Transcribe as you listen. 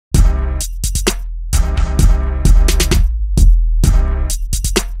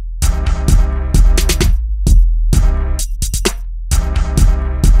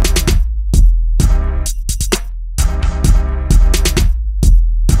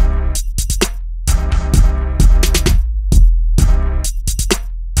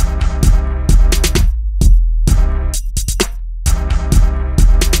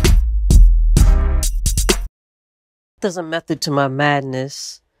There's a method to my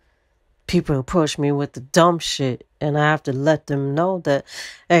madness. People approach me with the dumb shit, and I have to let them know that,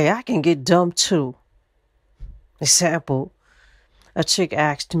 hey, I can get dumb too. Example, a chick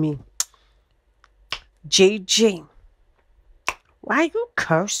asked me, JJ, why you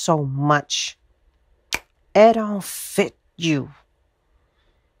curse so much? It don't fit you.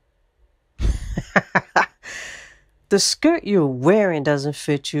 The skirt you're wearing doesn't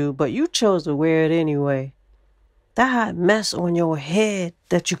fit you, but you chose to wear it anyway. That hot mess on your head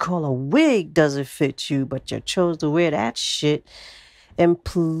that you call a wig doesn't fit you, but you chose to wear that shit. And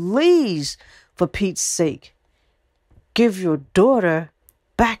please, for Pete's sake, give your daughter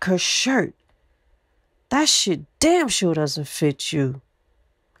back her shirt. That shit damn sure doesn't fit you.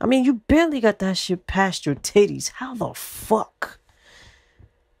 I mean, you barely got that shit past your titties. How the fuck?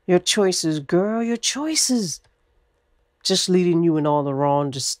 Your choices, girl, your choices. Just leading you in all the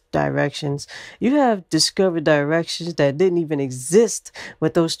wrong directions. You have discovered directions that didn't even exist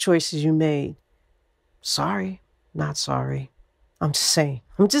with those choices you made. Sorry, not sorry. I'm just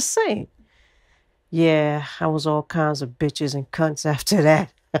saying. Yeah, I was all kinds of bitches and cunts after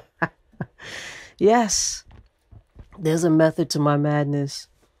that. Yes, there's a method to my madness.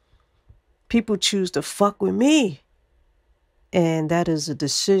 People choose to fuck with me. And that is a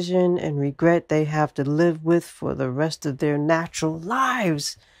decision and regret they have to live with for the rest of their natural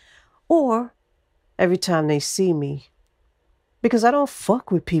lives. Or every time they see me. Because I don't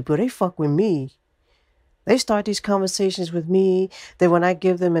fuck with people, they fuck with me. They start these conversations with me. Then when I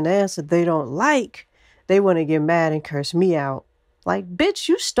give them an answer they don't like, they want to get mad and curse me out. Like, bitch,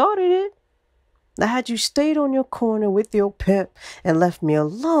 you started it. Now, had you stayed on your corner with your pimp and left me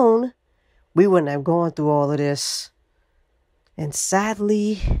alone, we wouldn't have gone through all of this. And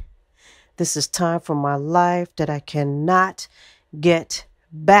sadly, this is time from my life that I cannot get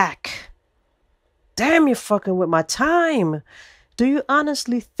back. Damn, you're fucking with my time. Do you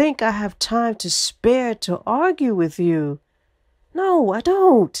honestly think I have time to spare to argue with you? No, I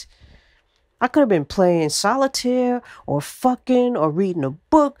don't. I could have been playing solitaire or fucking or reading a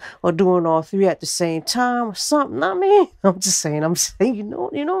book or doing all three at the same time or something. I mean, I'm just saying, you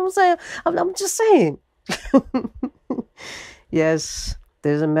know what I'm saying? I'm just saying. Yes,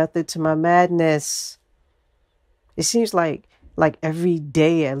 there's a method to my madness. It seems like every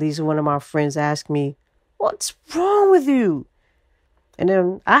day at least one of my friends asks me, what's wrong with you? And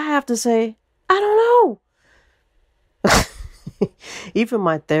then I have to say, I don't know. Even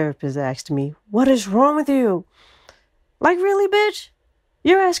my therapist asked me, what is wrong with you? Like, really, bitch?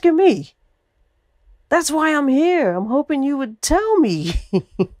 You're asking me. That's why I'm here. I'm hoping you would tell me.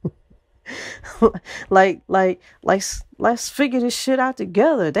 Let's figure this shit out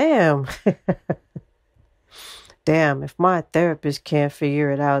together. Damn. Damn, if my therapist can't figure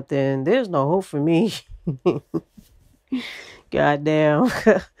it out, then there's no hope for me. Goddamn.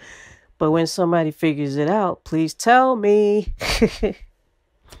 But when somebody figures it out, please tell me.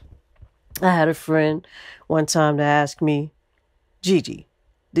 I had a friend one time to ask me, Gigi,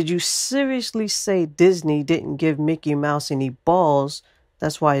 did you seriously say Disney didn't give Mickey Mouse any balls?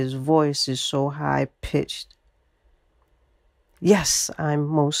 That's why his voice is so high-pitched. Yes, I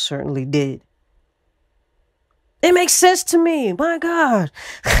most certainly did. It makes sense to me. My God.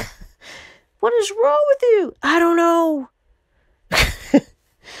 What is wrong with you? I don't know.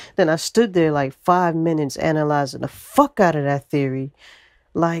 Then I stood there like 5 minutes analyzing the fuck out of that theory.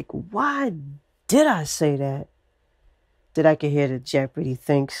 Like, why did I say that? Then I could hear the Jeopardy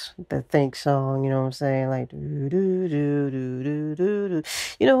think song, you know what I'm saying? Like, do, do, do, do, do, do, do.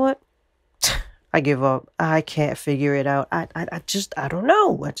 You know what? I give up. I can't figure it out. I don't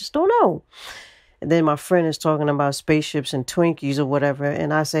know. I just don't know. And then my friend is talking about spaceships and Twinkies or whatever.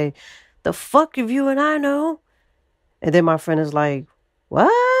 And I say, the fuck if you and I know? And then my friend is like,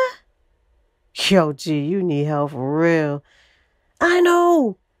 what? Yo, G, you need help for real. I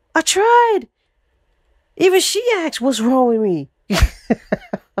know. I tried. Even she asked, what's wrong with me?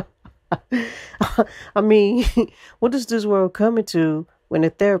 I mean, what is this world coming to when a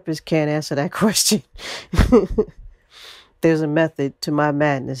therapist can't answer that question? There's a method to my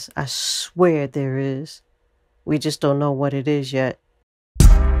madness. I swear there is. We just don't know what it is yet.